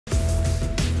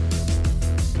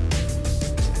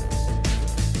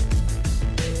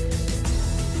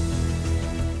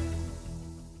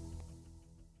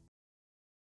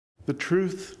The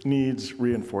truth needs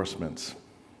reinforcements.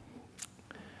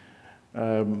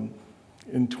 In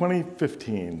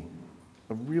 2015,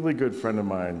 a really good friend of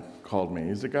mine called me.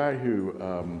 He's a guy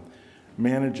who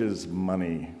manages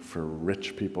money for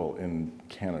rich people in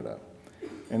Canada.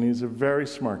 And he's a very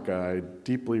smart guy,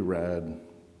 deeply read,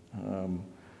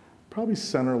 probably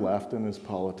center-left in his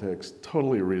politics,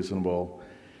 totally reasonable.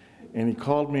 And he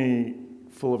called me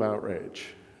full of outrage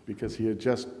because he had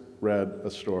just read a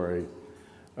story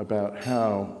about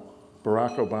how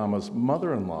Barack Obama's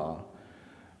mother-in-law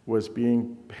was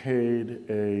being paid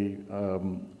a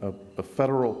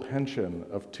federal pension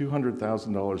of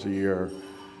 $200,000 a year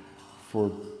for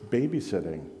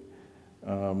babysitting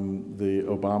the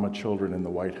Obama children in the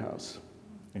White House.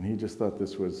 And he just thought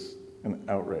this was an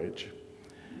outrage.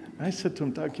 I said to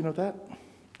him, Doug, you know, that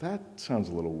sounds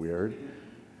a little weird.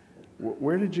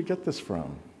 Where did you get this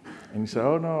from? And he said,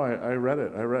 oh no, I read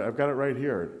it. I've got it right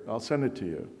here. I'll send it to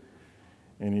you.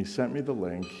 And he sent me the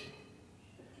link.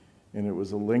 And it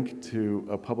was a link to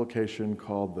a publication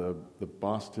called the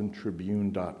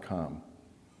BostonTribune.com.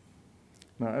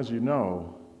 Now, as you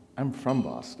know, I'm from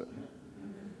Boston.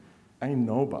 I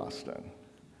know Boston.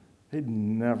 They'd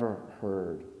never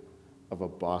heard of a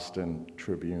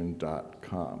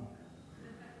BostonTribune.com.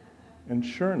 And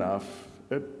sure enough,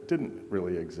 it didn't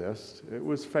really exist. It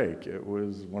was fake. It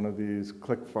was one of these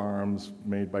click farms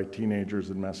made by teenagers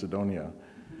in Macedonia.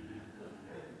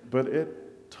 But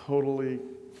it totally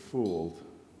fooled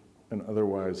an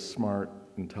otherwise smart,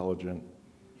 intelligent,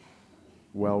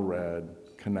 well-read,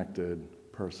 connected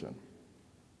person.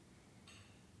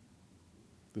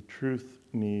 The truth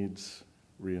needs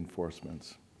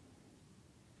reinforcements.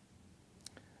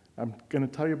 I'm going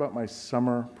to tell you about my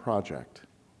summer project.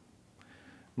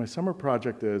 My summer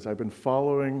project is I've been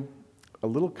following a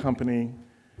little company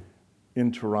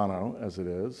in Toronto, as it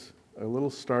is, a little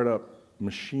startup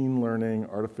machine learning,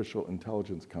 artificial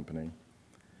intelligence company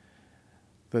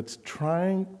that's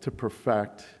trying to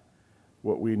perfect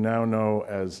what we now know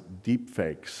as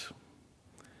deepfakes.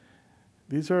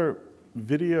 These are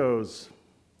videos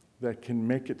that can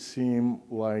make it seem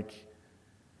like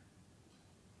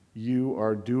you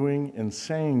are doing and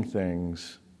saying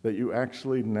things that you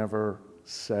actually never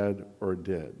said or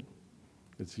did.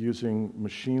 It's using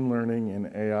machine learning and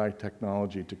AI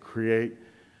technology to create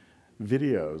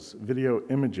videos, video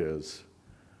images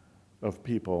of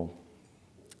people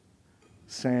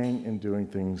saying and doing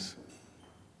things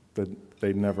that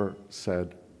they never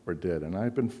said or did. And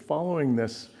I've been following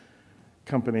this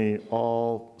company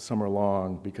all summer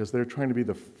long because they're trying to be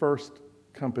the first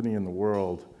company in the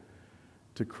world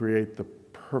to create the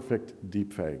perfect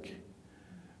deepfake,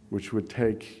 which would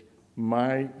take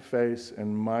my face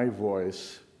and my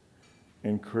voice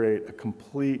and create a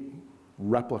complete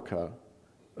replica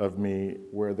of me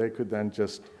where they could then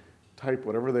just type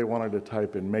whatever they wanted to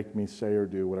type and make me say or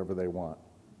do whatever they want.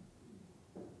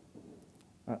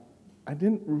 I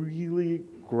didn't really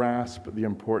grasp the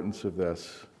importance of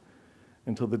this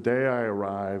until the day I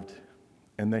arrived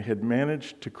and they had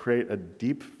managed to create a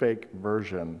deepfake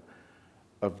version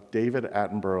of David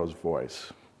Attenborough's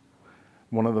voice,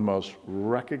 one of the most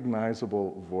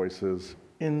recognizable voices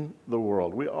in the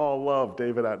world. We all love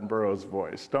David Attenborough's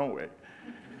voice, don't we?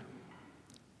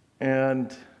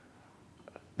 And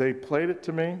they played it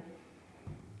to me,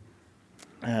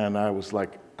 and I was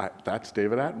like, that's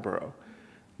David Attenborough.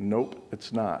 Nope,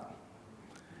 it's not.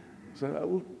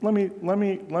 So let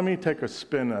me take a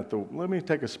spin at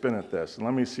this, and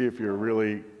let me see if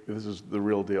this is the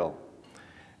real deal.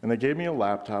 And they gave me a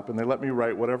laptop, and they let me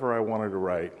write whatever I wanted to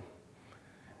write.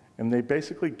 And they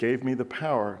basically gave me the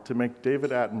power to make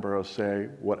David Attenborough say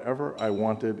whatever I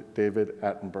wanted David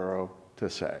Attenborough to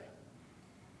say.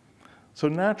 So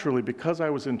naturally, because I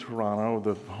was in Toronto,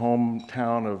 the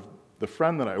hometown of the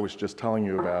friend that I was just telling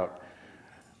you about,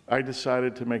 I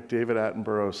decided to make David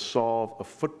Attenborough solve a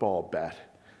football bet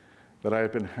that I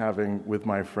had been having with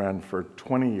my friend for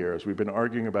 20 years. We've been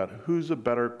arguing about who's a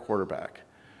better quarterback,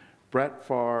 Brett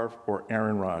Favre or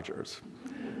Aaron Rodgers.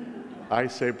 I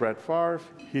say Brett Favre,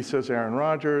 he says Aaron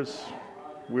Rodgers.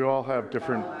 We all have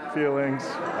different feelings.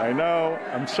 I know,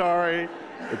 I'm sorry,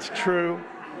 it's true.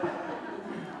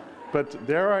 But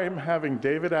there I am having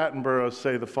David Attenborough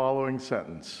say the following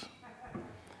sentence.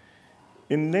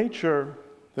 In nature,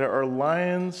 there are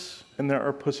lions and there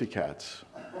are pussycats.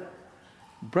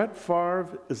 Brett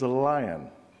Favre is a lion.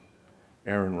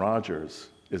 Aaron Rodgers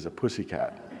is a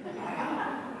pussycat.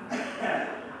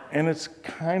 And it's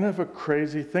kind of a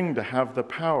crazy thing to have the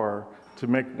power to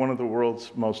make one of the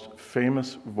world's most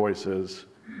famous voices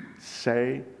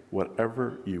say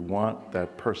whatever you want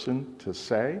that person to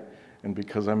say and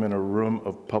because I'm in a room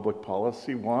of public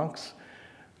policy wonks,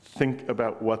 think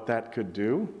about what that could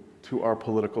do to our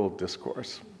political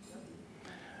discourse.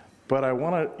 But I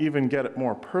want to even get it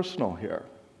more personal here,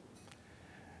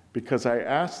 because I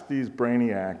asked these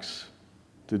brainiacs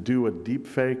to do a deep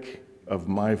fake of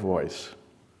my voice.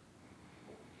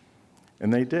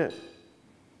 And they did.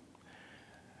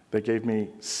 They gave me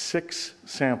 6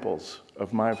 samples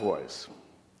of my voice.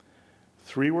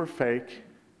 3 were fake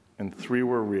and 3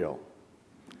 were real.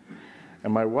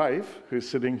 And my wife, who's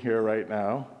sitting here right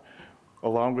now,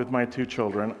 along with my 2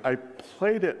 children, I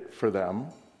played it for them.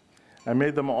 I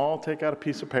made them all take out a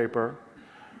piece of paper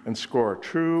and score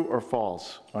true or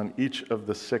false on each of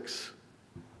the 6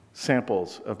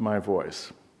 samples of my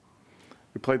voice.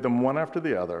 We played them one after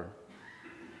the other,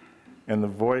 and the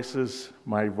voices,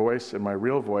 my voice and my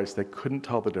real voice, they couldn't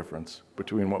tell the difference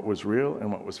between what was real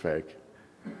and what was fake.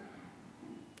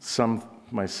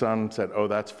 My son said, "Oh,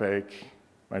 that's fake."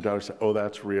 My daughter said, "Oh,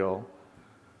 that's real."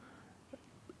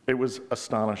 It was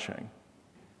astonishing.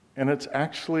 And it's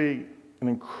actually an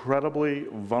incredibly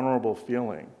vulnerable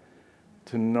feeling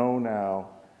to know now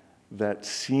that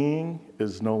seeing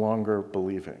is no longer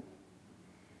believing.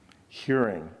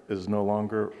 Hearing is no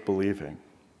longer believing.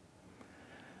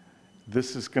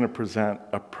 This is going to present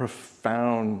a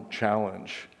profound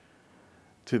challenge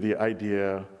to the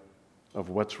idea of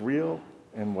what's real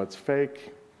and what's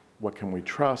fake, what can we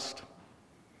trust.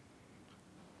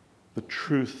 The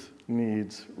truth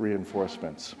needs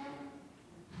reinforcements.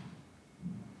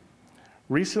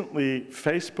 Recently,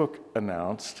 Facebook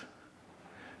announced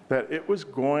that it was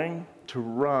going to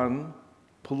run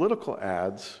political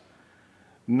ads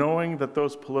knowing that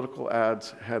those political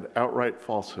ads had outright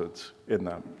falsehoods in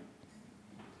them.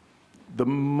 The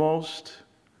most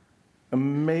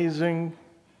amazing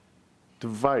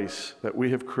device that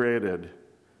we have created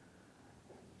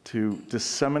to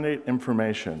disseminate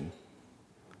information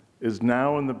is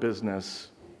now in the business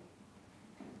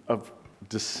of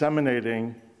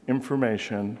disseminating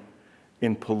information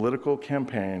in political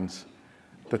campaigns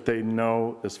that they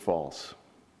know is false.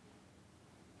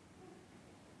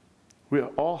 We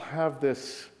all have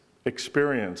this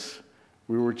experience.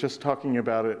 We were just talking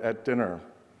about it at dinner,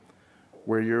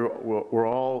 where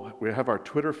we have our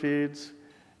Twitter feeds,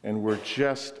 and we're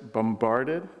just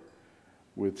bombarded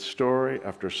with story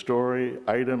after story,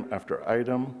 item after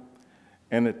item,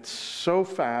 and it's so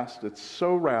fast, it's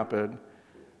so rapid,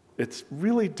 it's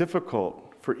really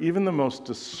difficult for even the most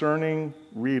discerning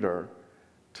reader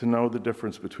to know the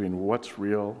difference between what's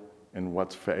real and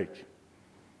what's fake,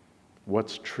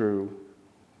 what's true,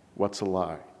 what's a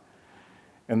lie.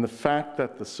 And the fact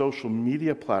that the social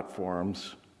media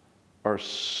platforms are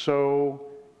so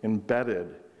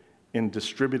embedded in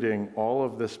distributing all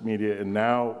of this media and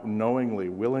now knowingly,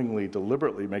 willingly,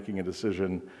 deliberately making a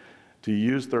decision to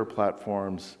use their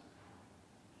platforms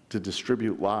to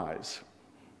distribute lies.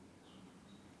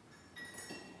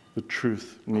 The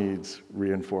truth needs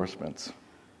reinforcements.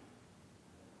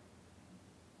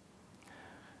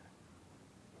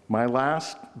 My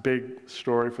last big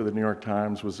story for the New York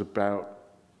Times was about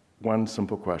one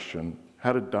simple question: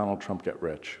 how did Donald Trump get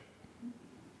rich?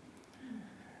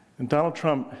 And Donald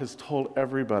Trump has told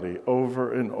everybody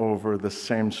over and over the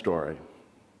same story.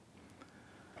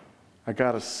 I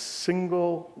got a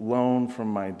single loan from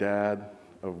my dad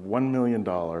of $1 million,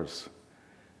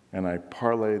 and I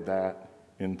parlayed that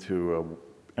into an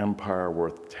empire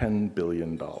worth $10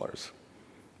 billion.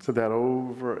 Said that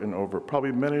over and over.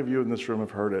 Probably many of you in this room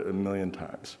have heard it 1,000,000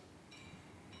 times.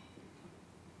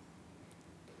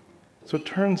 So it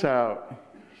turns out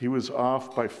he was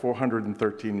off by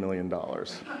 $413 million.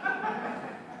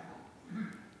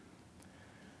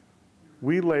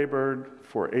 We labored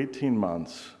for 18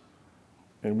 months,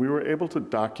 and we were able to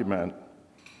document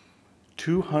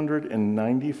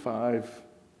 295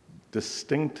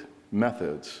 distinct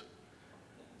methods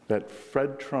that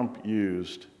Fred Trump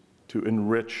used to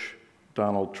enrich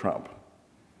Donald Trump.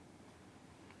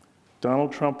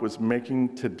 Donald Trump was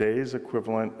making today's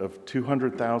equivalent of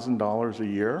 $200,000 a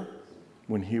year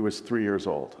when he was 3 years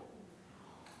old.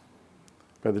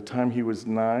 By the time he was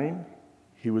 9,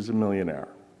 he was a millionaire.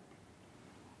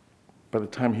 By the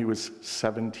time he was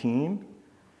 17,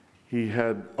 he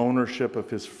had ownership of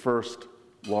his first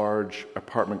large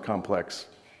apartment complex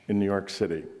in New York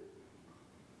City.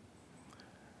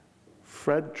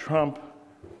 Fred Trump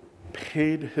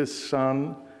paid his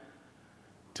son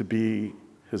to be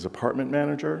his apartment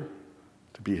manager,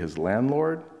 to be his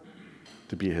landlord,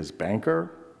 to be his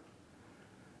banker,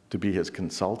 to be his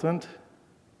consultant,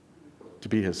 to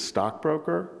be his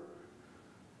stockbroker.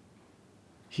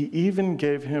 He even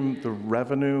gave him the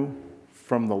revenue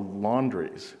from the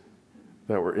laundries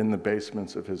that were in the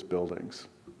basements of his buildings.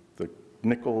 The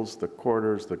nickels, the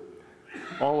quarters,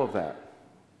 all of that.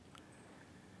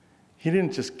 He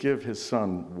didn't just give his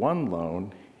son one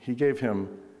loan, he gave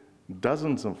him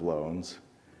dozens of loans,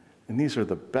 and these are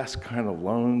the best kind of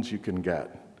loans you can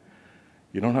get.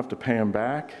 You don't have to pay them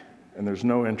back, and there's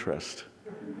no interest.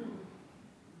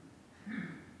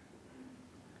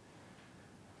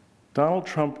 Donald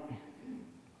Trump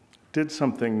did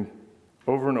something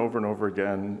over and over and over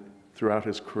again throughout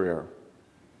his career.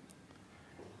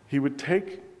 He would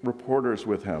take reporters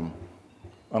with him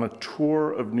on a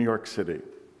tour of New York City.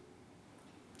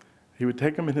 He would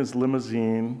take them in his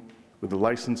limousine with the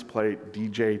license plate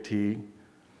DJT,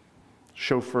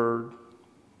 chauffeured,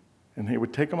 and he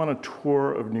would take them on a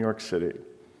tour of New York City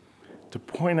to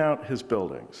point out his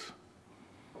buildings.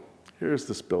 Here's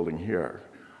this building here.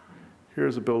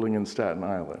 Here's a building in Staten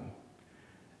Island.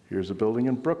 Here's a building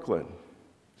in Brooklyn.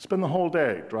 Spend the whole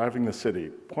day driving the city,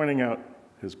 pointing out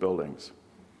his buildings.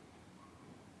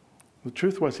 The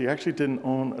truth was, he actually didn't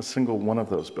own a single one of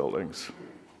those buildings.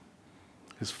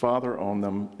 His father owned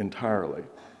them entirely.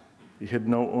 He had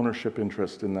no ownership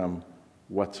interest in them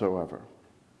whatsoever.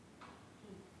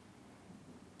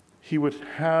 He would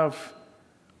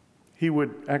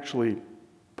actually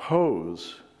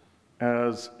pose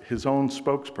as his own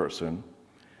spokesperson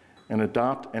and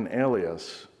adopt an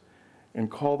alias and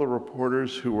call the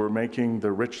reporters who were making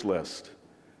the rich list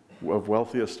of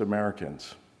wealthiest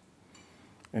Americans.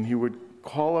 And he would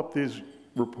call up these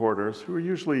reporters, who were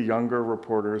usually younger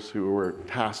reporters who were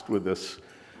tasked with this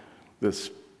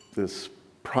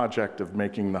project of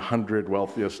making the 100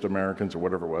 wealthiest Americans, or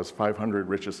whatever it was, 500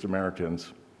 richest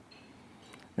Americans.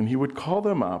 And he would call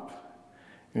them up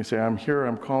and he'd say, I'm here,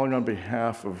 I'm calling on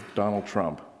behalf of Donald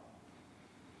Trump.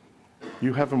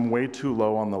 You have him way too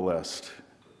low on the list.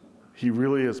 He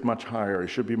really is much higher. He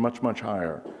should be much, much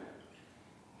higher.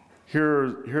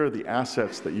 Here are the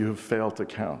assets that you have failed to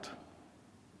count.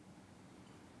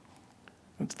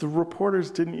 And the reporters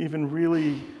didn't even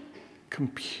really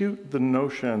compute the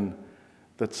notion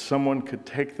that someone could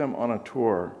take them on a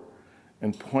tour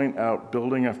and point out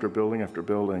building after building after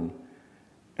building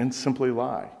and simply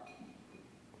lie.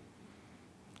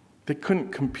 They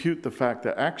couldn't compute the fact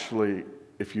that actually,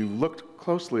 if you looked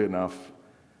closely enough,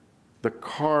 the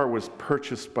car was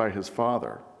purchased by his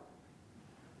father.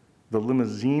 The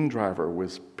limousine driver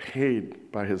was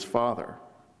paid by his father.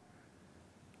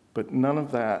 But none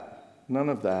of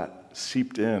that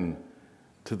seeped in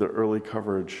to the early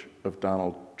coverage of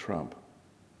Donald Trump.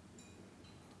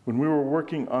 When we were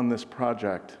working on this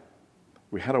project,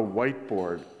 we had a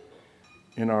whiteboard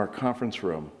in our conference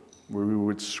room where we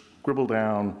would scribble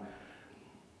down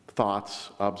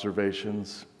thoughts,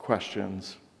 observations,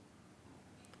 questions.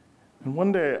 And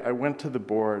one day I went to the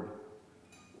board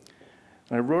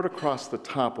and I wrote across the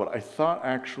top what I thought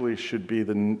actually should be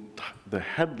the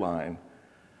headline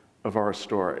of our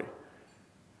story: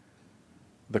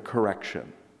 the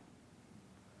correction.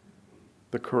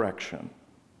 The correction.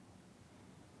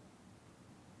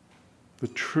 The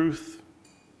truth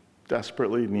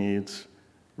desperately needs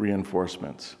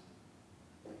reinforcements.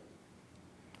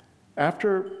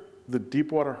 After the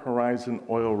Deepwater Horizon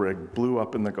oil rig blew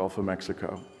up in the Gulf of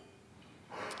Mexico,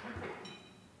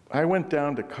 I went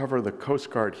down to cover the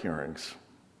Coast Guard hearings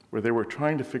where they were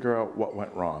trying to figure out what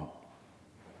went wrong.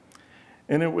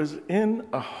 And it was in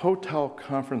a hotel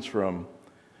conference room,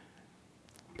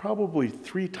 probably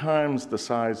 3 times the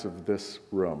size of this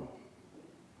room.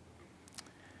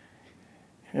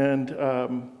 And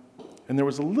there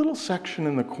was a little section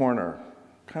in the corner,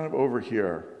 kind of over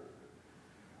here,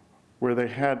 where they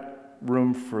had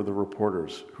room for the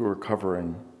reporters who were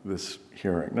covering this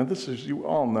hearing. Now this, as you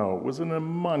all know, was a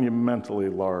monumentally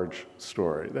large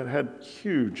story that had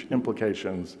huge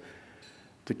implications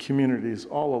to communities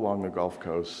all along the Gulf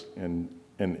Coast and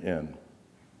in.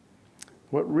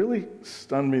 What really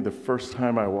stunned me the first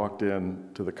time I walked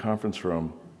into the conference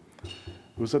room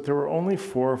was that there were only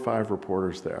 4 or 5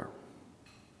 reporters there.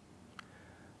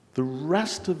 The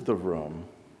rest of the room,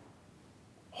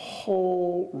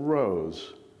 whole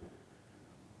rows,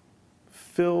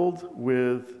 filled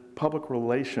with public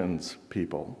relations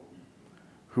people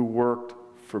who worked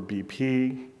for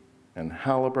BP and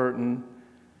Halliburton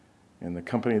and the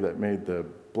company that made the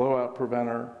blowout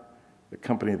preventer, the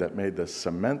company that made the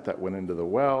cement that went into the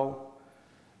well,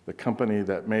 the company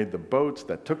that made the boats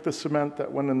that took the cement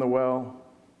that went in the well.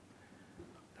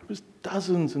 There was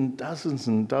dozens and dozens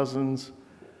and dozens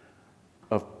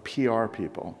of PR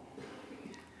people.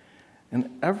 And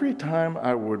every time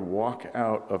I would walk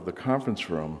out of the conference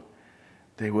room,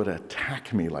 they would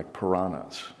attack me like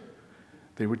piranhas.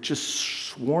 They would just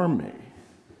swarm me.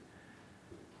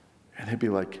 And it'd be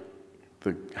like,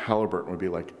 the Halliburton would be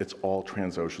like, it's all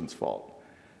Transocean's fault.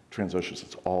 Transocean's,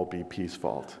 it's all BP's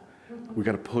fault. We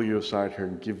got to pull you aside here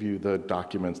and give you the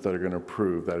documents that are going to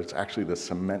prove that it's actually the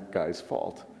cement guy's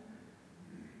fault.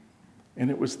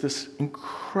 And it was this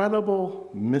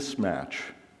incredible mismatch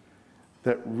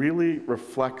that really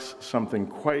reflects something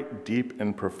quite deep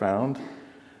and profound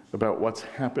about what's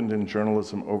happened in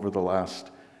journalism over the last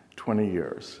 20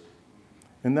 years.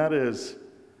 And that is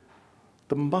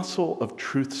the muscle of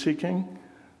truth-seeking,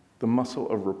 the muscle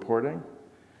of reporting,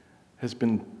 has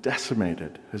been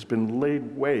decimated, has been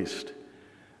laid waste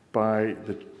by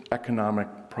the economic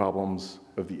problems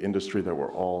of the industry that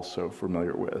we're all so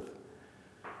familiar with.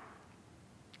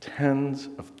 Tens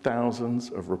of thousands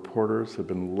of reporters have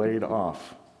been laid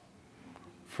off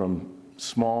from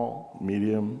small,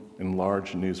 medium, and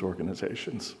large news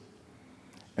organizations.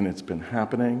 And it's been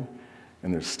happening,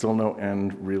 and there's still no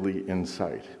end really in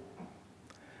sight.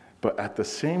 But at the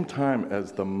same time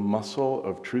as the muscle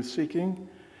of truth-seeking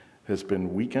has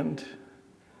been weakened,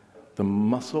 the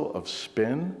muscle of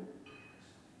spin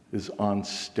is on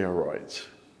steroids.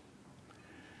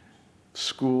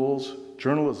 Schools,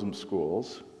 journalism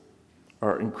schools,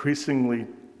 are increasingly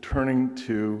turning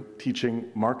to teaching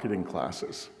marketing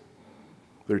classes.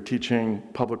 They're teaching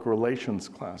public relations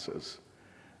classes.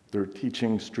 They're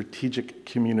teaching strategic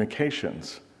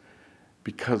communications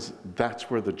because that's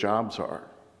where the jobs are.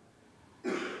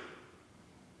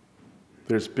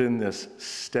 There's been this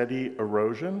steady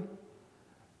erosion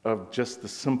of just the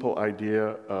simple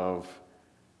idea of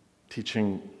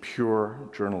teaching pure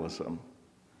journalism.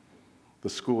 The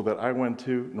school that I went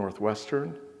to,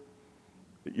 Northwestern,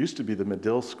 it used to be the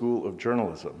Medill School of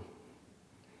Journalism.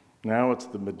 Now it's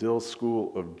the Medill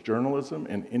School of Journalism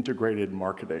and Integrated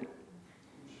Marketing.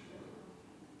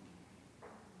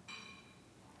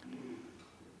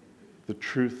 The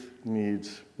truth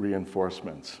needs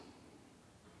reinforcements.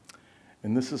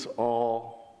 And this is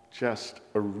all just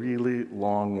a really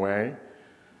long way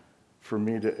for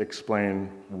me to explain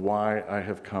why I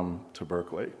have come to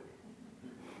Berkeley.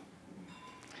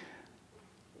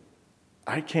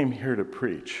 I came here to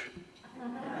preach.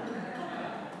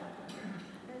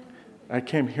 I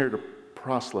came here to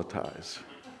proselytize.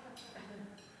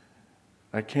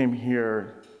 I came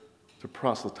here to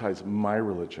proselytize my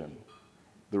religion,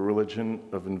 the religion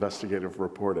of investigative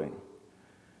reporting,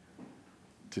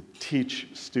 to teach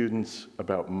students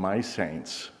about my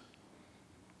saints,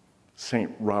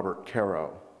 St. Robert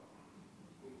Caro,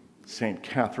 St.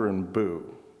 Catherine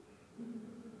Boo,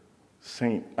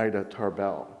 St. Ida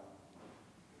Tarbell.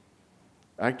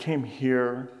 I came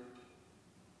here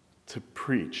to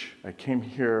preach. I came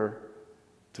here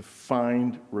to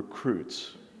find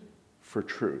recruits for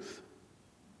truth.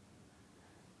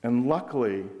 And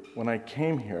luckily, when I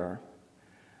came here,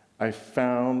 I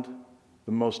found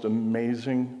the most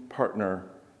amazing partner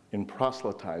in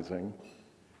proselytizing,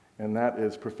 and that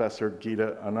is Professor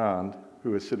Geeta Anand,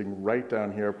 who is sitting right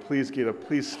down here. Please, Geeta,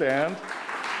 please stand.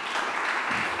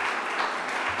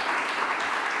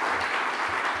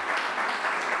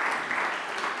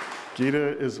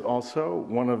 Geeta is also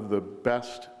one of the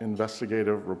best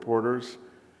investigative reporters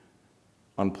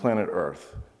on planet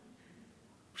Earth.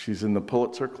 She's in the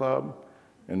Pulitzer Club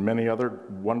and many other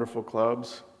wonderful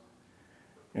clubs.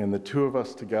 And the two of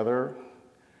us together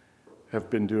have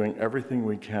been doing everything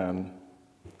we can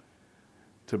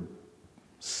to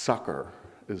sucker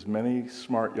as many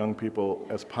smart young people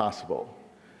as possible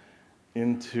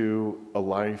into a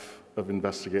life of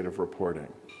investigative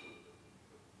reporting.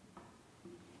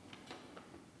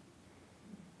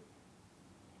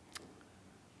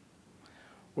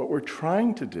 What we're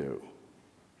trying to do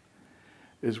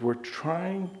is we're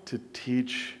trying to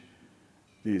teach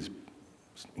these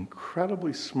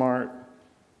incredibly smart,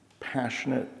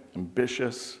 passionate,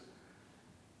 ambitious,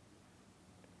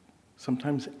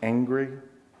 sometimes angry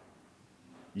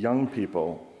young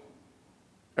people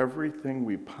everything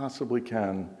we possibly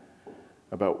can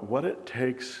about what it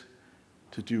takes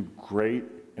to do great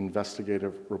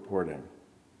investigative reporting,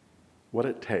 what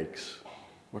it takes,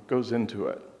 what goes into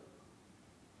it.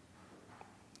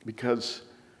 Because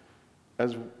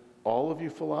as all of you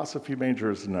philosophy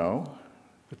majors know,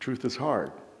 the truth is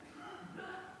hard.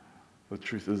 The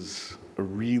truth is a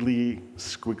really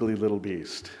squiggly little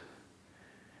beast.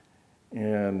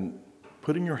 And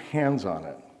putting your hands on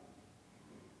it,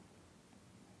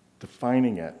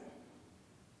 defining it,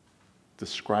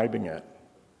 describing it,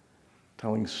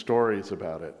 telling stories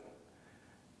about it,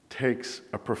 takes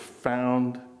a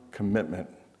profound commitment,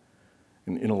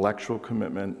 an intellectual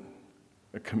commitment,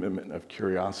 a commitment of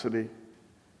curiosity,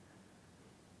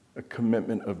 a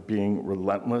commitment of being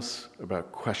relentless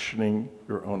about questioning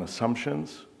your own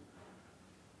assumptions,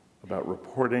 about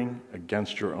reporting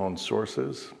against your own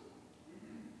sources,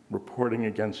 reporting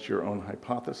against your own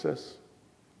hypothesis,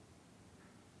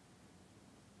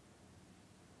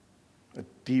 a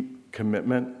deep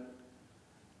commitment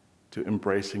to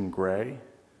embracing gray,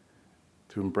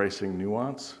 to embracing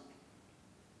nuance,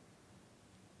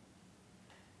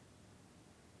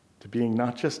 to being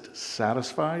not just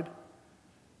satisfied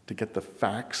to get the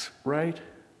facts right,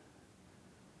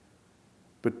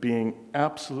 but being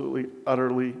absolutely,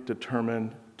 utterly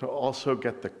determined to also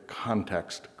get the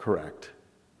context correct.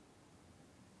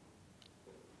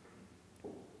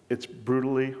 It's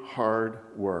brutally hard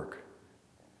work.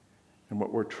 And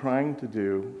what we're trying to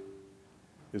do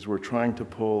is we're trying to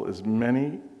pull as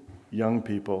many young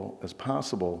people as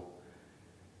possible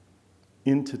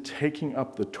into taking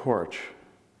up the torch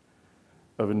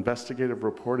of investigative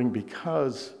reporting,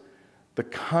 because the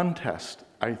contest,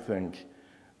 I think,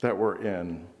 that we're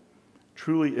in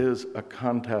truly is a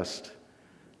contest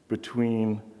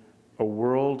between a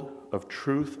world of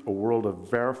truth, a world of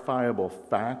verifiable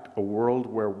fact, a world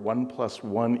where 1 +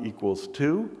 1 =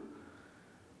 2,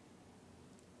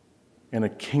 and a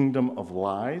kingdom of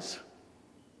lies,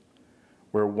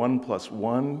 where 1 +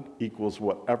 1 =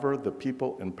 whatever the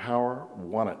people in power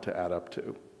want it to add up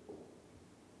to,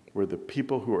 where the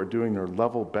people who are doing their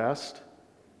level best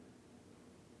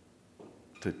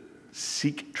to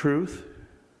seek truth,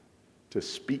 to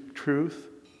speak truth,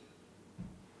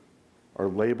 are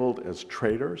labeled as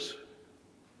traitors,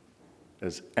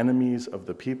 as enemies of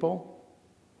the people,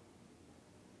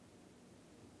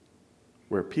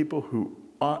 where people who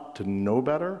ought to know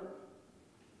better,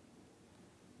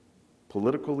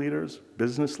 political leaders,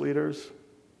 business leaders,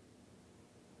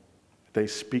 they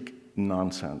speak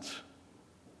nonsense.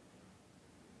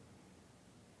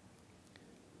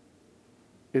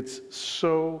 It's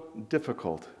so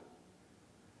difficult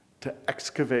to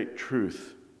excavate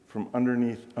truth from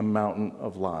underneath a mountain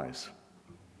of lies.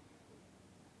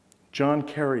 John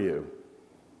Carreyrou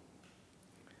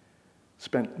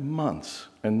spent months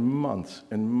and months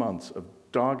and months of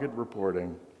dogged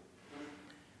reporting,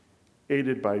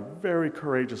 aided by very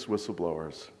courageous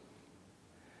whistleblowers,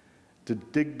 to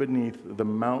dig beneath the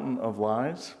mountain of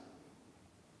lies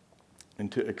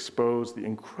and to expose the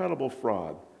incredible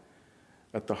fraud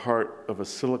at the heart of a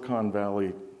Silicon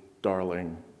Valley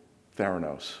darling,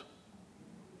 Theranos.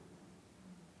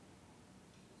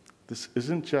 This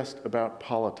isn't just about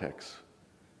politics.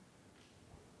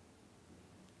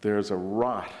 There's a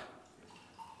rot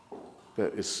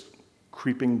that is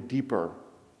creeping deeper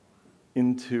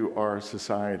into our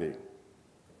society.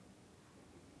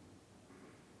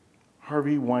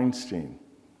 Harvey Weinstein,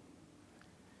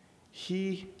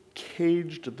 he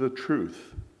caged the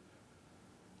truth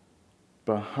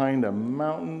behind a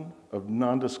mountain of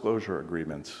non-disclosure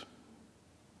agreements,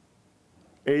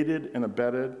 aided and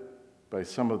abetted by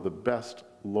some of the best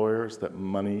lawyers that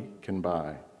money can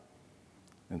buy,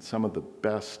 and some of the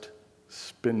best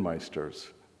spinmeisters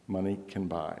money can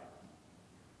buy.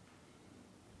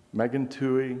 Megan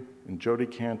Twohey and Jodi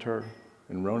Kantor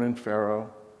and Ronan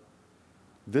Farrow,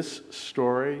 this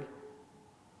story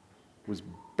was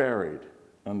buried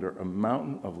under a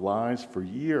mountain of lies for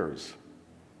years.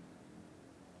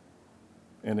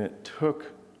 And it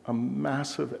took a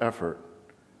massive effort,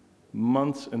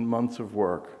 months and months of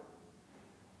work,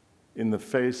 in the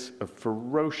face of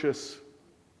ferocious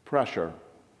pressure,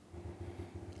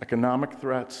 economic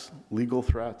threats, legal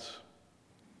threats,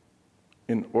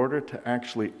 in order to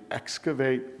actually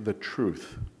excavate the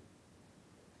truth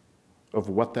of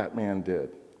what that man did.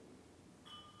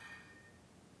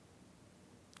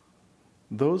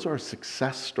 Those are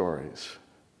success stories.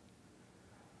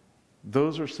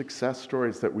 Those are success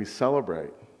stories that we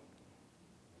celebrate.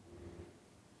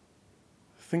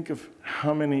 Think of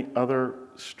how many other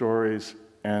stories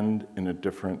end in a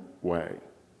different way.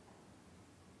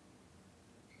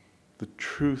 The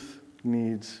truth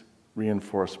needs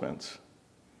reinforcements.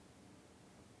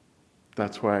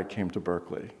 That's why I came to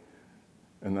Berkeley,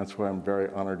 and that's why I'm very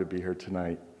honored to be here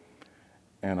tonight.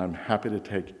 And I'm happy to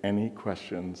take any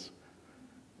questions,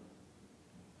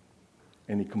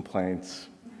 any complaints,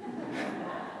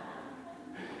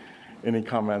 any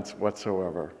comments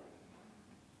whatsoever.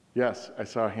 Yes, I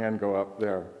saw a hand go up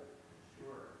there.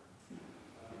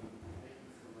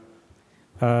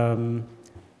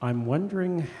 I'm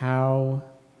wondering how,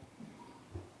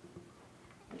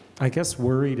 I guess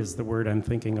worried is the word I'm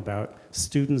thinking about,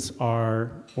 students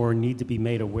are or need to be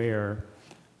made aware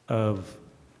of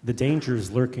the dangers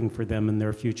lurking for them in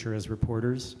their future as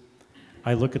reporters.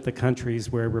 I look at the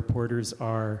countries where reporters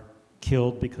are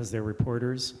killed because they're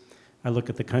reporters. I look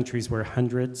at the countries where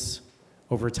hundreds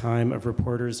over time of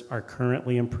reporters are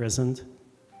currently imprisoned,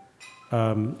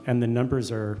 and the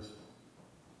numbers are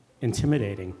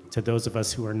intimidating to those of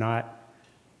us who are not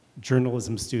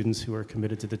journalism students who are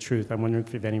committed to the truth. I'm wondering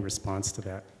if you have any response to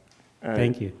that.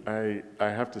 Thank you. I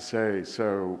have to say,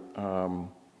 so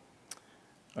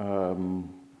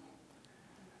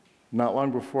not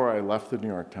long before I left the New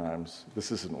York Times,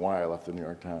 this isn't why I left the New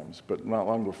York Times, but not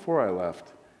long before I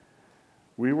left,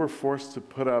 we were forced to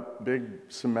put up big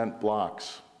cement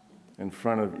blocks in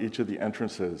front of each of the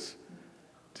entrances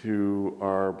to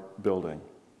our building.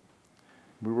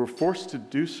 We were forced to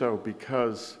do so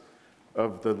because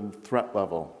of the threat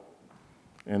level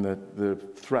and the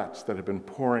threats that have been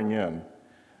pouring in.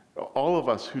 All of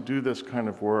us who do this kind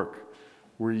of work,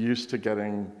 we're used to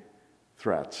getting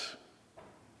threats.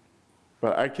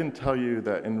 But I can tell you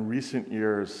that in recent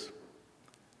years,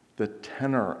 the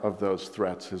tenor of those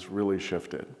threats has really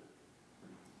shifted.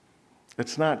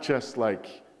 It's not just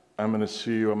like, I'm going to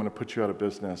sue you, I'm going to put you out of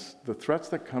business. The threats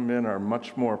that come in are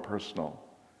much more personal.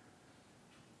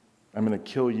 I'm going to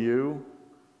kill you,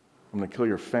 I'm going to kill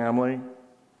your family,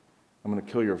 I'm going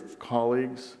to kill your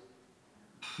colleagues,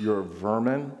 you're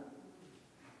vermin.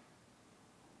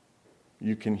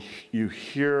 You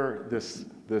hear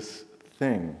this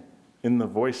thing in the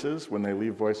voices when they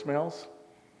leave voicemails.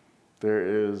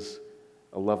 There is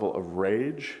a level of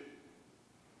rage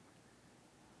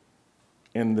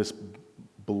and this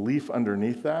belief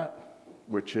underneath that,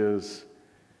 which is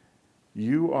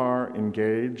you are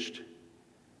engaged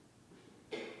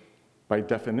by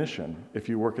definition. If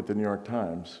you work at the New York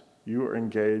Times, you are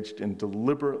engaged in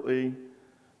deliberately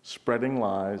spreading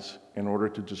lies in order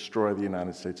to destroy the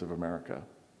United States of America.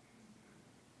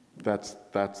 It's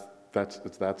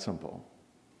that simple.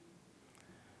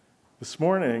 This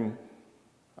morning,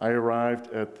 I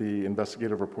arrived at the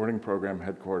Investigative Reporting Program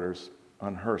headquarters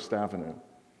on Hearst Avenue.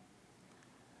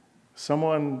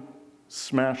 Someone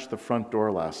smashed the front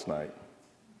door last night.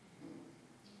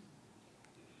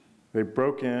 They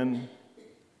broke in,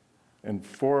 and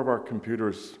 4 of our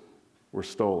computers were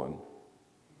stolen.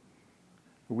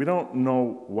 We don't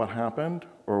know what happened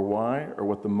or why or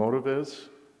what the motive is.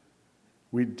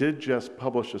 We did just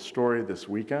publish a story this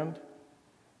weekend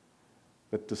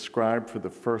that described for the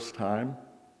first time,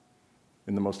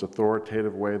 in the most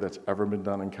authoritative way that's ever been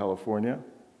done in California,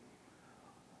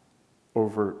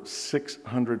 over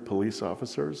 600 police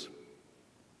officers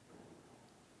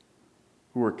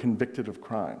who were convicted of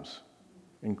crimes,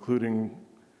 including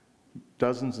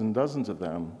dozens and dozens of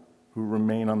them who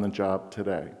remain on the job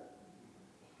today.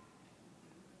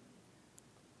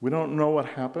 We don't know what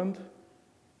happened,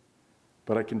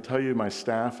 but I can tell you my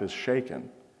staff is shaken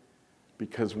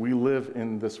because we live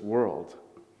in this world.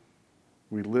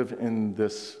 We live in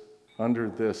this, under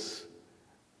this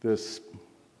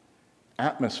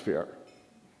atmosphere.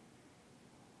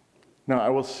 Now, I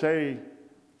will say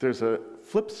there's a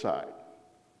flip side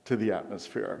to the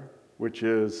atmosphere, which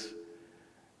is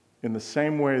in the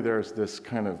same way there's this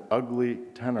kind of ugly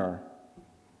tenor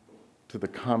to the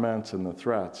comments and the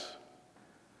threats.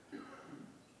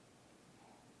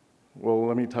 Well,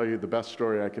 let me tell you the best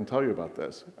story I can tell you about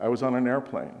this. I was on an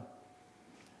airplane,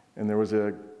 and there was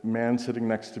a man sitting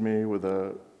next to me with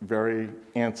a very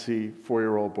antsy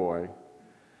 4-year-old boy,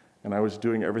 and I was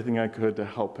doing everything I could to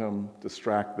help him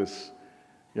distract this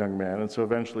young man. And so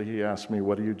eventually he asked me,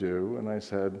 "What do you do?" And I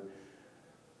said,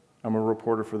 "I'm a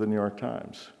reporter for the New York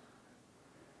Times."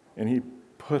 And he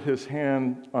put his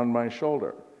hand on my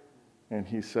shoulder, and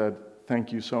he said,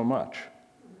 "Thank you so much."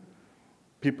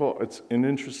 People, it's an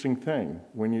interesting thing.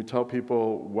 When you tell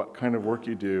people what kind of work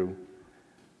you do,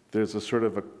 there's a sort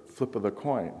of a flip of the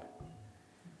coin.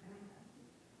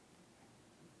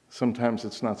 Sometimes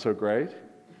it's not so great,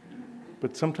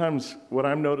 but sometimes what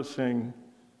I'm noticing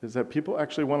is that people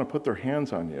actually want to put their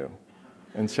hands on you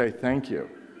and say thank you.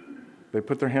 They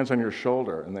put their hands on your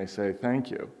shoulder and they say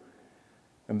thank you.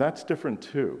 And that's different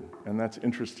too, and that's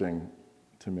interesting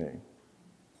to me.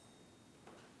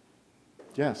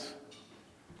 Yes?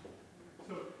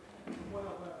 So, one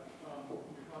of that, your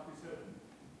copy said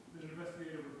that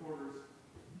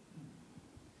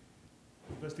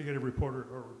investigative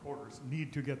reporters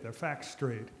need to get their facts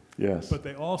straight. Yes. But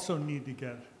they also need to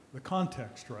get the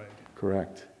context right.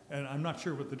 Correct. And I'm not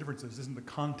sure what the difference is. Isn't the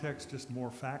context just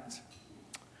more facts?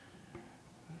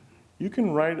 You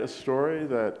can write a story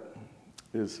that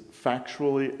is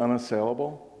factually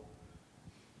unassailable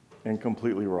and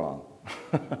completely wrong.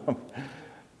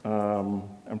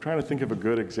 I'm trying to think of a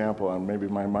good example, and maybe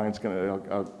my mind's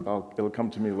it'll come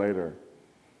to me later.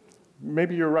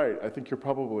 maybe you're right. I think you're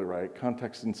probably right.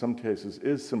 Context in some cases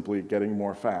is simply getting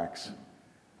more facts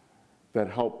that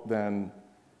help then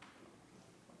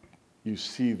you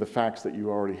see the facts that you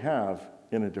already have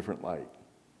in a different light.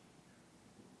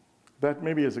 That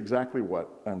maybe is exactly what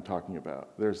I'm talking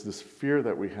about. There's this fear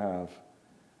that we have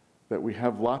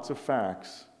lots of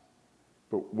facts,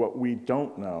 but what we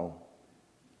don't know,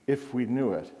 if we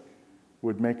knew it,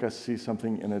 would make us see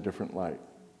something in a different light.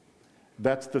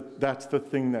 That's the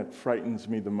thing that frightens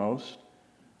me the most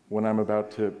when I'm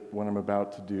about to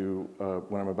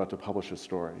publish a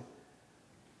story.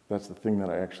 That's the thing that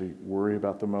I actually worry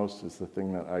about the most, is the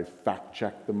thing that I fact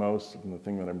check the most, and the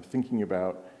thing that I'm thinking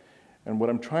about. And what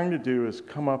I'm trying to do is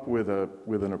come up with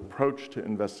an approach to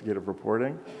investigative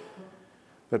reporting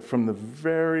that from the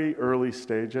very early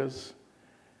stages,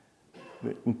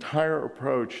 the entire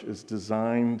approach is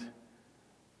designed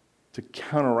to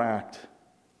counteract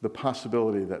the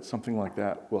possibility that something like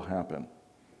that will happen.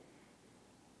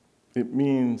 It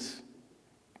means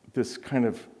this kind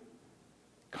of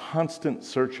constant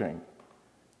searching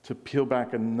to peel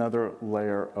back another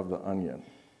layer of the onion.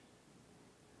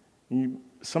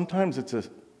 Sometimes it's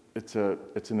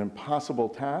an impossible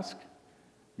task.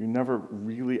 You never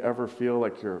really ever feel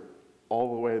like you're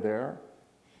all the way there.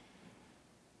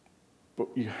 But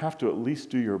you have to at least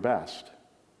do your best.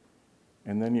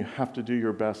 And then you have to do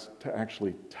your best to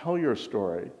actually tell your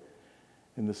story.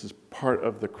 And this is part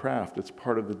of the craft. It's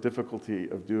part of the difficulty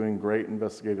of doing great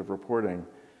investigative reporting.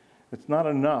 It's not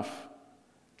enough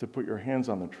to put your hands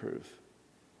on the truth.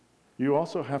 You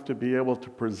also have to be able to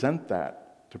present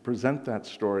that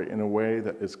story in a way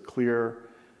that is clear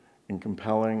and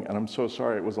compelling. And I'm so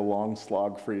sorry it was a long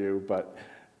slog for you, but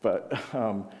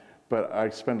I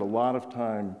spend a lot of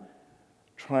time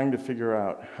trying to figure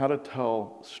out how to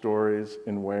tell stories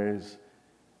in ways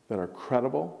that are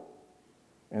credible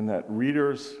and that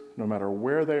readers, no matter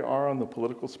where they are on the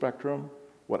political spectrum,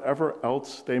 whatever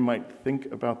else they might think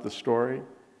about the story,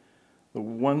 the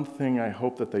one thing I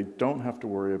hope that they don't have to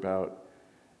worry about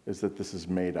is that this is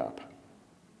made up.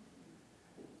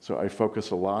 So I focus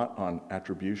a lot on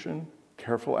attribution,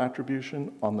 careful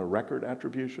attribution, on the record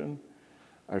attribution.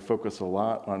 I focus a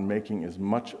lot on making as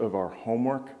much of our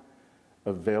homework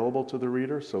available to the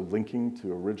reader, so linking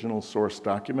to original source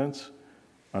documents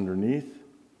underneath.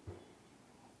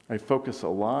 I focus a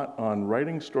lot on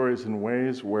writing stories in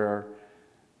ways where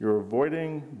you're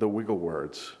avoiding the wiggle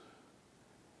words,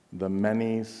 the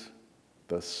manys,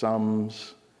 the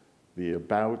sums, the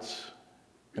abouts,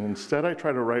 and instead I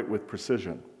try to write with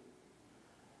precision,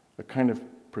 a kind of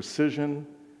precision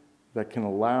that can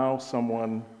allow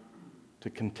someone to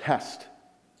contest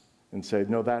and say,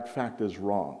 no, that fact is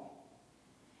wrong.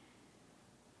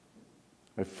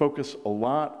 I focus a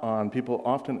lot on, people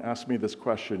often ask me this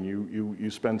question, you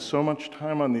spend so much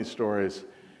time on these stories,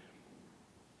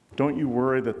 don't you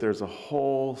worry that there's a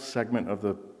whole segment of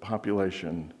the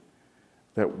population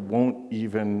that won't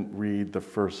even read the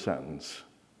first sentence?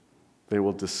 They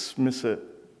will dismiss it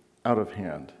out of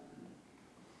hand.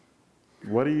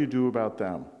 What do you do about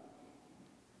them?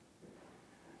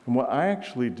 And what I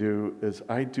actually do is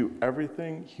I do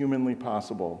everything humanly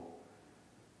possible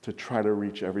to try to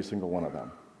reach every single one of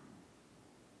them.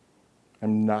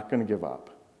 I'm not going to give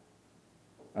up.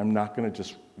 I'm not going to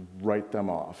just write them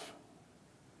off.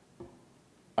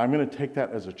 I'm going to take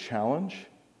that as a challenge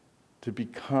to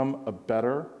become a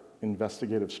better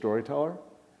investigative storyteller,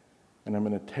 and I'm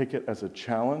going to take it as a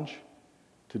challenge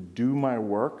to do my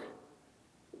work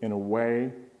in a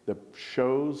way that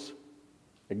shows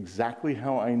exactly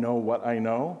how I know what I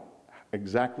know,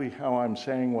 exactly how I'm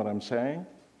saying what I'm saying,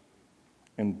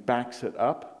 and backs it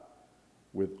up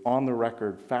with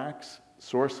on-the-record facts,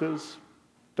 sources,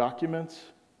 documents.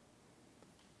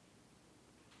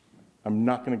 I'm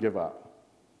not going to give up.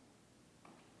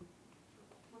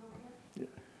 Yeah.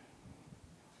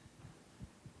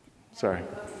 Sorry.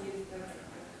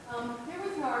 There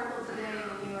was an article today in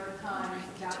the New York Times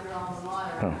about your alma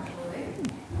mater, actually.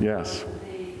 Yes.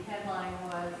 The headline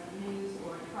was "News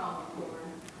or Trauma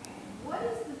Porn." What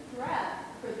is the threat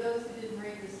for those who didn't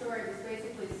read the story? It was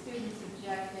basically students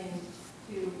objecting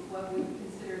to what we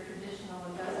consider traditional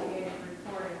investigative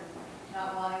reporting,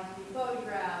 not wanting to be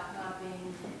photographed, not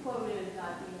being quoted,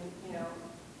 not being,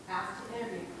 asked to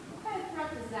interview. What kind of threat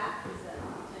does that present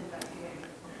to investigative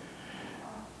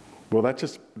reporting? Well,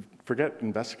 forget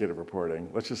investigative reporting.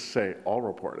 Let's just say all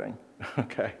reporting,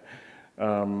 okay?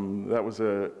 That was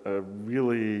a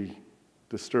really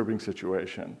disturbing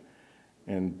situation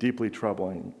and deeply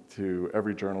troubling to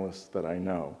every journalist that I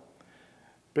know.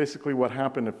 Basically what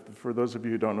happened, for those of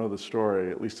you who don't know the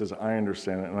story, at least as I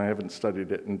understand it, and I haven't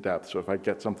studied it in depth, so if I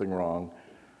get something wrong,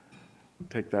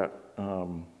 take that,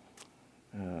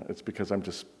 it's because I'm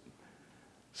just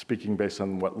speaking based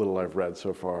on what little I've read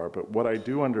so far. But what I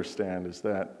do understand is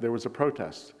that there was a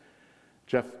protest.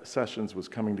 Jeff Sessions was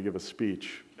coming to give a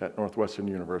speech at Northwestern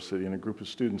University, and a group of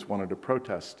students wanted to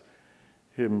protest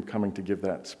him coming to give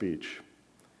that speech.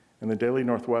 And the Daily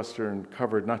Northwestern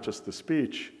covered not just the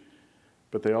speech,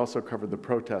 but they also covered the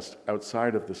protest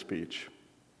outside of the speech.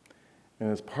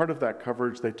 And as part of that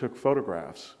coverage, they took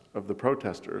photographs of the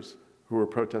protesters who were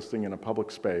protesting in a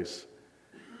public space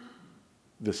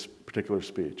this particular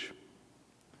speech.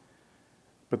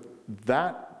 But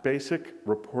that basic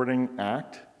reporting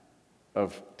act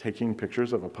of taking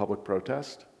pictures of a public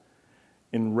protest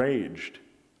enraged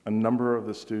a number of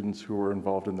the students who were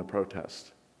involved in the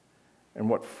protest. And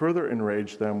what further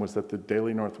enraged them was that the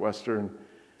Daily Northwestern,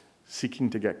 seeking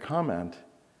to get comment,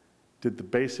 did the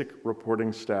basic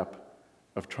reporting step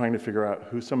of trying to figure out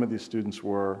who some of these students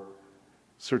were,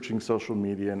 searching social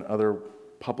media and other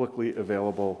publicly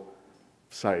available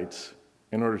sites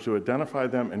in order to identify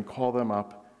them and call them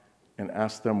up and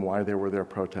ask them why they were there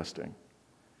protesting.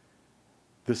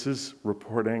 This is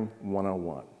reporting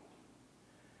 101.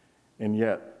 And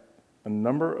yet, a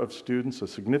number of students, a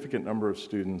significant number of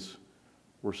students,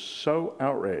 were so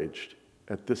outraged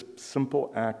at this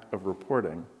simple act of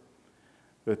reporting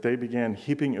that they began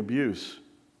heaping abuse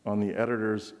on the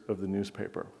editors of the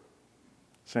newspaper,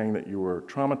 saying that you were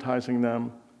traumatizing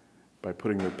them by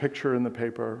putting their picture in the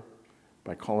paper,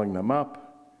 by calling them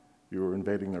up, you were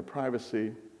invading their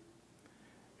privacy.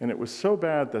 And it was so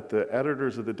bad that the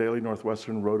editors of the Daily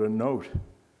Northwestern wrote a note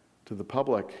to the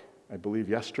public, I believe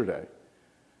yesterday,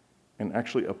 and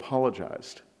actually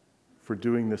apologized for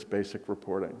doing this basic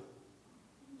reporting.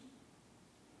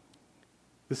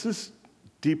 This is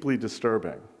deeply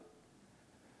disturbing.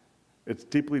 It's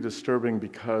deeply disturbing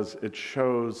because it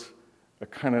shows a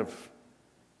kind of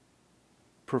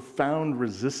profound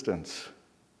resistance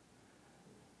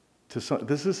to some.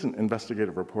 This isn't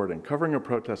investigative reporting. Covering a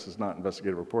protest is not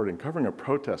investigative reporting. Covering a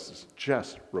protest is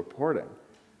just reporting.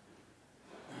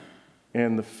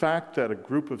 And the fact that a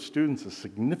group of students, a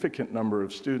significant number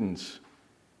of students,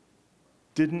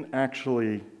 didn't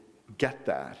actually get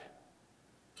that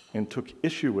and took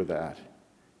issue with that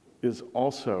is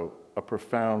also a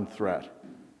profound threat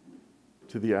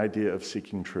to the idea of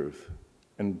seeking truth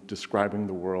and describing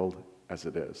the world as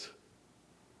it is.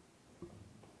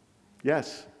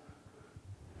 Yes?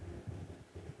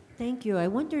 Thank you. I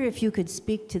wonder if you could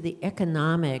speak to the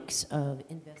economics of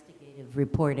investigative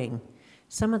reporting.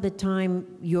 Some of the time,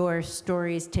 your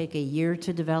stories take a year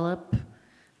to develop,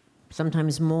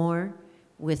 sometimes more,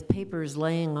 with papers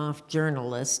laying off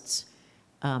journalists.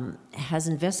 Has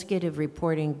investigative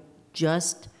reporting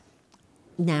just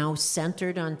now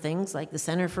centered on things like the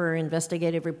Center for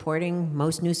Investigative Reporting?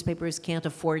 Most newspapers can't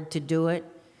afford to do it.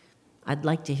 I'd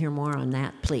like to hear more on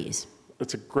that, please.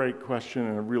 It's a great question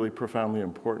and a really profoundly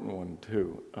important one,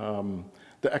 too.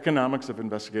 The economics of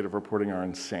investigative reporting are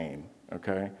insane,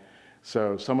 okay?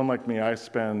 So someone like me, I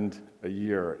spend a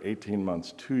year, 18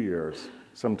 months, 2 years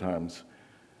sometimes,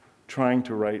 trying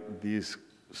to write these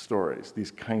stories,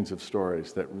 these kinds of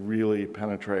stories that really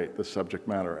penetrate the subject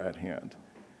matter at hand.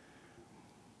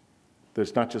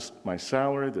 There's not just my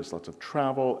salary, there's lots of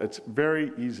travel. It's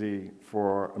very easy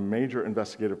for a major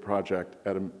investigative project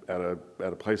at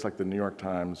a place like the New York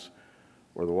Times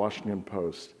or the Washington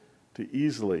Post to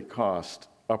easily cost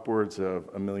upwards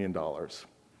of $1 million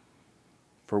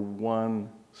for one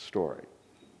story.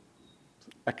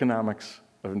 Economics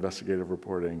of investigative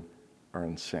reporting are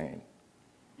insane.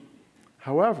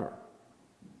 However,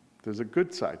 there's a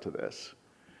good side to this,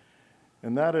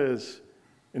 and that is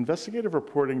investigative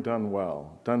reporting done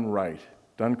well, done right,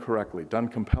 done correctly, done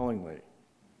compellingly.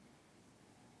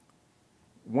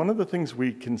 One of the things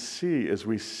we can see is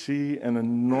we see an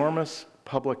enormous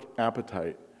public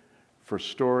appetite for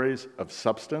stories of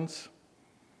substance,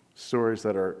 stories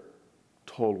that are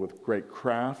told with great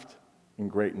craft and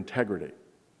great integrity.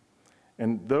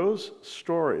 And those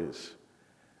stories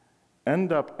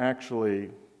end up actually,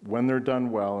 when they're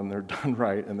done well and they're done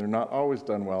right, and they're not always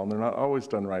done well and they're not always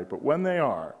done right, but when they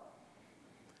are,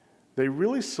 they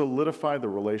really solidify the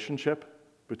relationship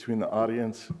between the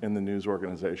audience and the news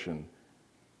organization.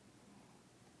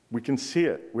 We can see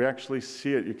it. We actually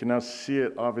see it. You can now see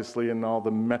it, obviously, in all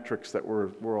the metrics that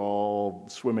we're all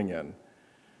swimming in.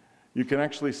 You can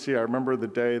actually see, I remember the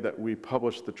day that we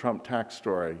published the Trump tax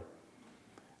story,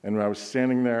 and I was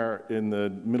standing there in the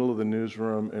middle of the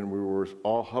newsroom, and we were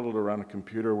all huddled around a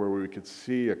computer where we could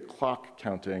see a clock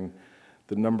counting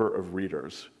the number of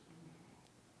readers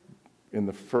in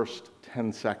the first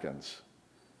 10 seconds,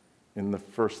 in the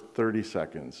first 30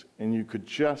 seconds. And you could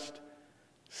just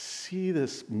see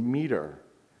this meter.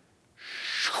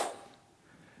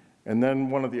 And then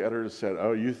one of the editors said,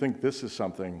 "Oh, you think this is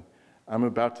something? I'm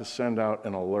about to send out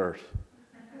an alert.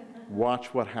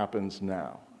 Watch what happens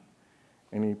now."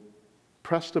 And he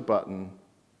pressed a button,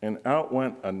 and out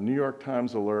went a New York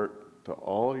Times alert to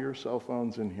all your cell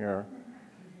phones in here,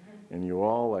 and you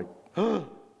all like, "Huh,"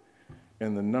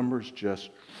 and the numbers just.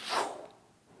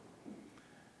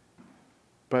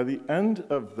 By the end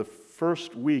of the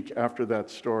first week after that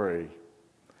story,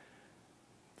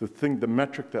 the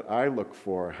metric that I look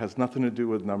for has nothing to do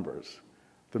with numbers.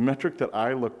 The metric that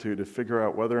I look to figure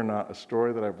out whether or not a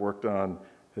story that I've worked on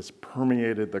has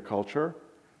permeated the culture,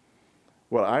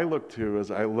 what I look to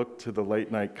is I look to the late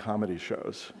night comedy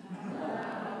shows.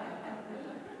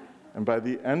 And by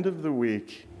the end of the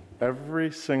week,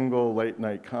 every single late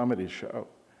night comedy show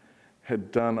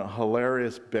had done a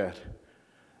hilarious bit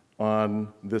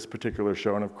on this particular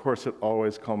show. And of course, it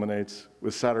always culminates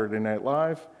with Saturday Night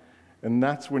Live. And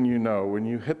that's when you know, when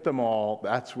you hit them all,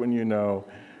 that's when you know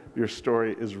your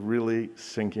story is really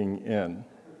sinking in.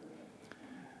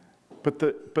 But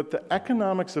the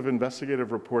economics of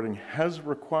investigative reporting has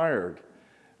required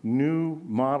new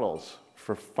models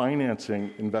for financing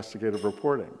investigative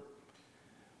reporting.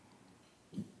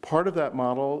 Part of that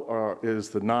model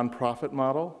is the nonprofit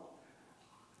model.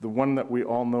 The one that we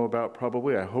all know about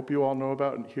probably, I hope you all know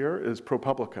about here, is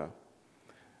ProPublica,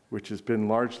 which has been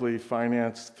largely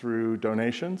financed through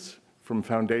donations from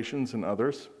foundations and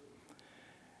others.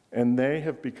 And they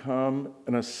have become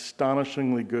an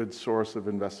astonishingly good source of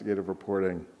investigative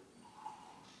reporting.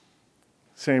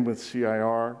 Same with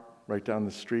CIR, right down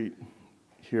the street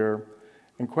here.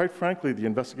 And quite frankly, the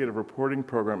investigative reporting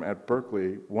program at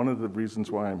Berkeley, one of the reasons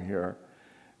why I'm here,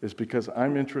 is because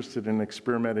I'm interested in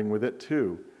experimenting with it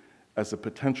too, as a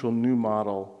potential new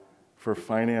model for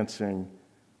financing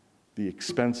the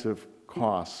expensive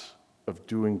costs of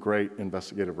doing great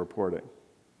investigative reporting.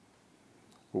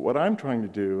 But what I'm trying to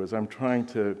do is I'm trying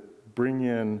to bring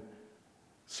in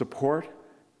support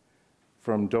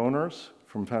from donors,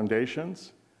 from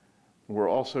foundations. We're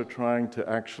also trying to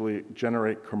actually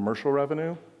generate commercial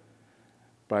revenue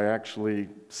by actually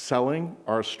selling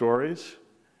our stories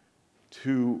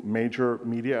to major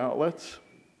media outlets.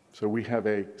 So we have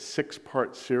a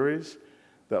 6-part series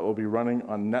that will be running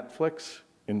on Netflix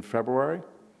in February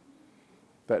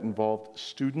that involved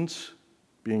students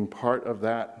being part of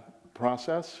that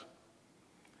process.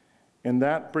 And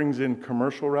that brings in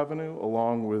commercial revenue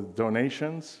along with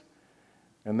donations,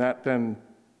 and that then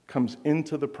comes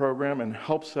into the program and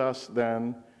helps us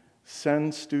then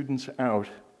send students out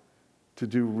to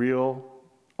do real,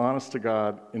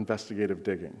 honest-to-God investigative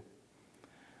digging.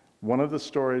 One of the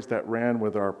stories that ran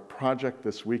with our project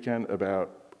this weekend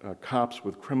about cops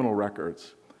with criminal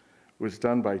records was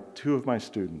done by 2 of my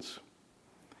students.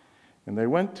 And they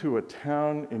went to a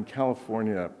town in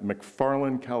California,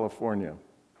 McFarland, California,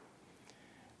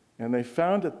 and they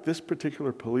found at this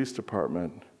particular police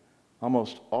department,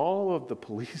 almost all of the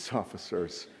police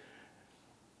officers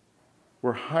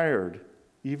were hired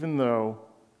even though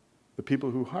the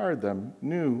people who hired them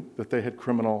knew that they had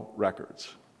criminal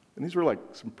records. And these were like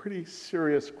some pretty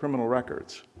serious criminal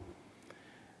records.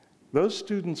 Those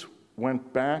students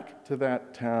went back to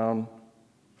that town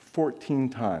 14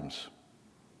 times.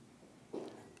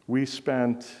 We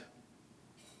spent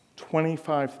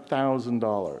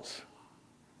 $25,000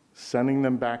 sending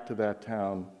them back to that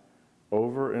town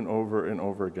over and over and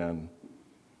over again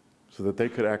so that they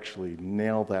could actually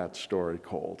nail that story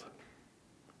cold.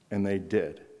 And they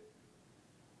did.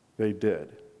 They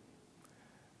did.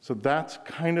 So that's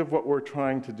kind of what we're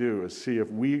trying to do, is see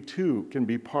if we too can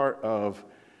be part of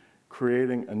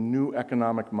creating a new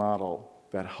economic model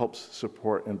that helps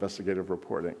support investigative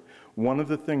reporting. One of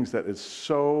the things that is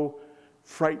so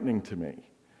frightening to me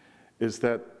is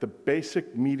that the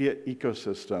basic media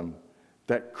ecosystem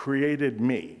that created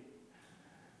me,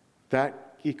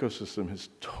 that ecosystem has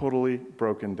totally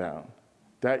broken down.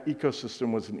 That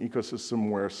ecosystem was an ecosystem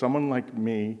where someone like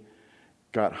me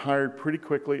got hired pretty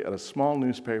quickly at a small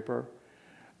newspaper.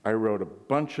 I wrote a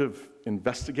bunch of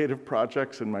investigative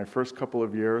projects in my first couple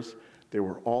of years. They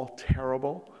were all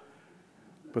terrible,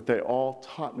 but they all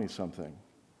taught me something.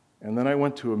 And then I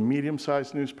went to a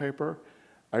medium-sized newspaper.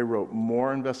 I wrote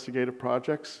more investigative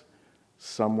projects.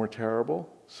 Some were terrible,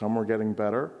 some were getting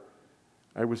better.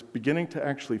 I was beginning to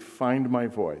actually find my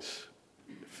voice,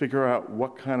 figure out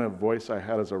what kind of voice I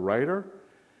had as a writer,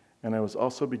 and I was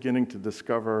also beginning to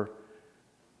discover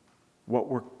what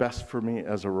worked best for me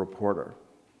as a reporter.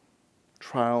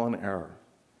 Trial and error.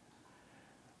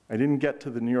 I didn't get to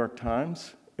the New York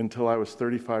Times until I was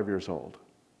 35 years old.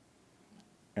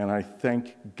 And I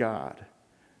thank God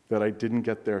that I didn't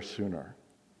get there sooner.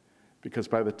 Because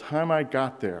by the time I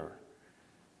got there,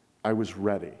 I was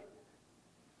ready.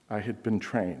 I had been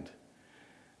trained.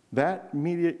 That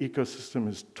media ecosystem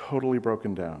is totally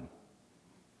broken down.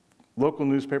 Local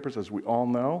newspapers, as we all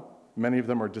know, many of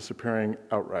them are disappearing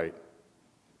outright.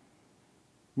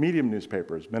 Medium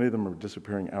newspapers, many of them are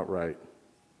disappearing outright.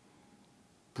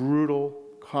 Brutal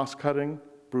cost-cutting,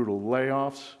 brutal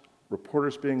layoffs,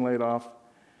 reporters being laid off.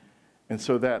 And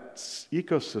so that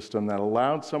ecosystem that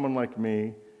allowed someone like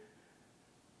me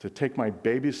to take my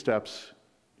baby steps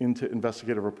into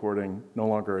investigative reporting no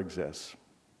longer exists.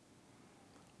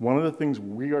 One of the things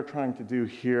we are trying to do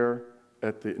here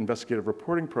at the investigative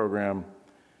reporting program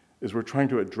is we're trying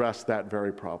to address that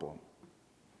very problem.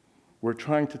 We're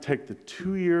trying to take the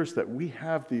 2 years that we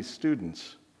have these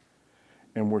students,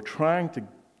 and we're trying to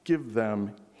give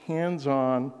them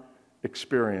hands-on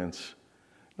experience,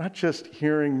 not just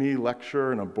hearing me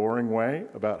lecture in a boring way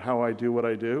about how I do what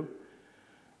I do,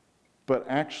 but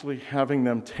actually having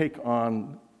them take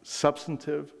on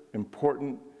substantive,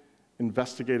 important,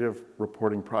 investigative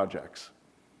reporting projects.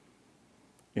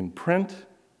 In print,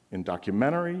 in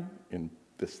documentary, in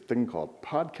this thing called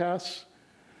podcasts.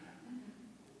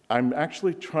 I'm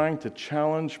actually trying to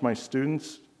challenge my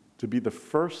students to be the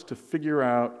first to figure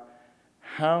out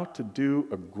how to do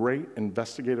a great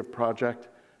investigative project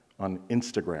on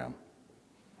Instagram.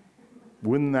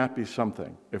 Wouldn't that be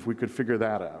something if we could figure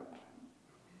that out?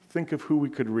 Think of who we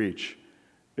could reach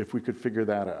if we could figure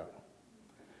that out.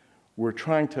 We're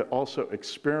trying to also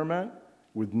experiment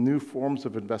with new forms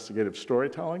of investigative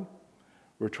storytelling.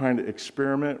 We're trying to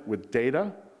experiment with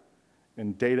data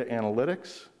and data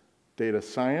analytics, data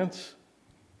science.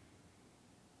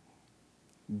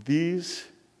 These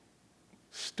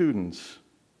students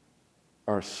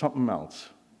are something else.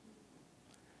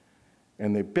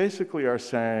 And they basically are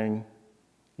saying,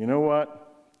 you know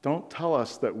what? Don't tell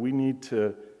us that we need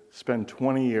to spend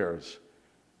 20 years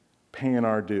paying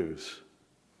our dues.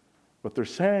 What they're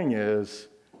saying is,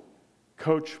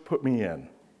 Coach, put me in.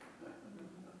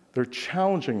 They're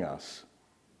challenging us.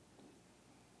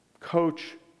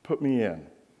 Coach, put me in.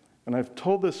 And I've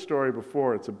told this story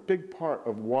before. It's a big part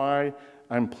of why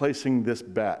I'm placing this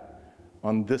bet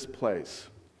on this place.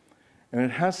 And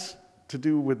it has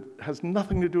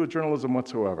nothing to do with journalism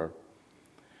whatsoever.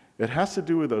 It has to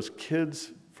do with those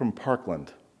kids from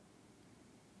Parkland.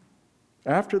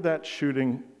 After that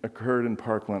shooting occurred in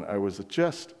Parkland, I was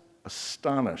just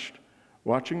astonished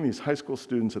watching these high school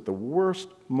students at the worst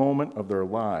moment of their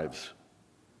lives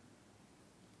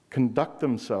conduct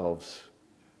themselves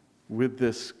with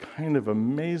this kind of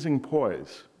amazing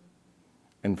poise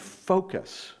and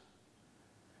focus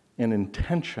and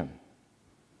intention.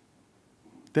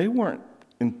 They weren't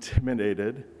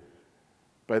intimidated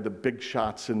by the big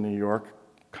shots in New York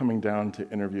coming down to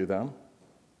interview them.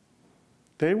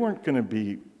 They weren't going to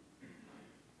be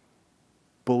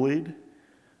bullied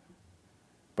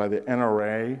by the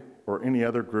NRA or any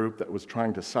other group that was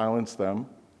trying to silence them.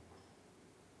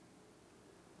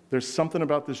 There's something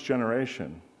about this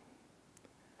generation,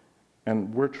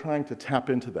 and we're trying to tap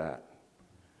into that.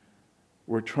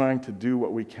 We're trying to do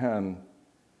what we can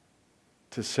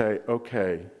to say,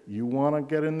 okay, you want to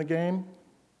get in the game?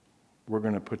 We're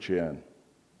going to put you in.